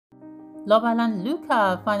Love Island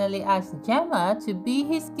Luca finally asked Gemma to be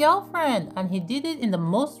his girlfriend, and he did it in the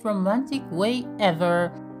most romantic way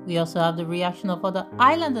ever. We also have the reaction of other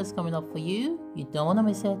islanders coming up for you. You don't want to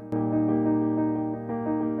miss it.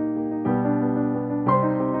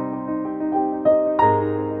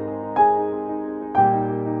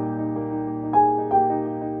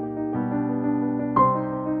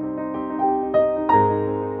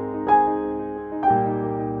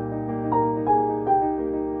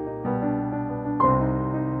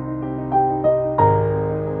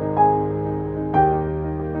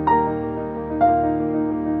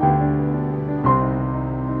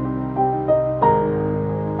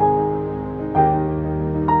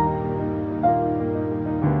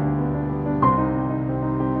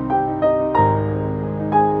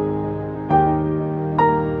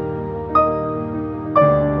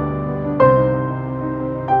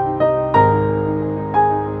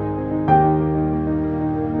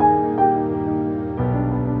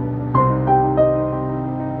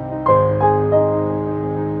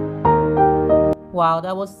 Wow,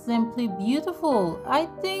 that was simply beautiful. I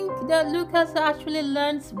think that Lucas actually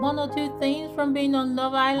learned one or two things from being on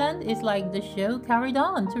Love Island. It's like the show carried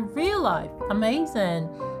on to real life. Amazing.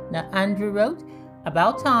 Now, Andrew wrote,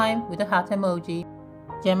 "About time," with a heart emoji.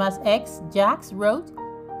 Gemma's ex, Jax, wrote,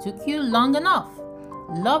 "Took you long enough.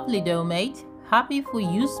 Lovely though, mate. Happy for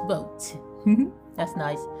you's both." That's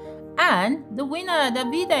nice. And the winner,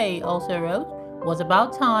 Davide, also wrote, "Was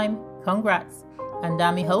about time. Congrats." And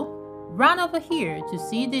Dami Hope ran over here to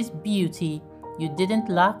see this beauty. You didn't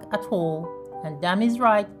lack at all. And Dami's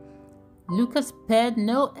right. Lucas spared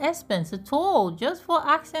no expense at all just for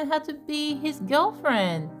asking her to be his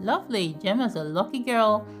girlfriend. Lovely. Gemma's a lucky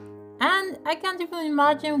girl. And I can't even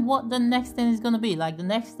imagine what the next thing is going to be. Like the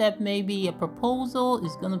next step, maybe a proposal,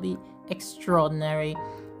 is going to be extraordinary.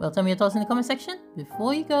 Well, tell me your thoughts in the comment section.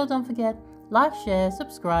 Before you go, don't forget, like, share,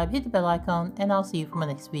 subscribe, hit the bell icon, and I'll see you for my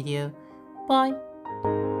next video.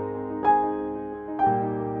 Bye.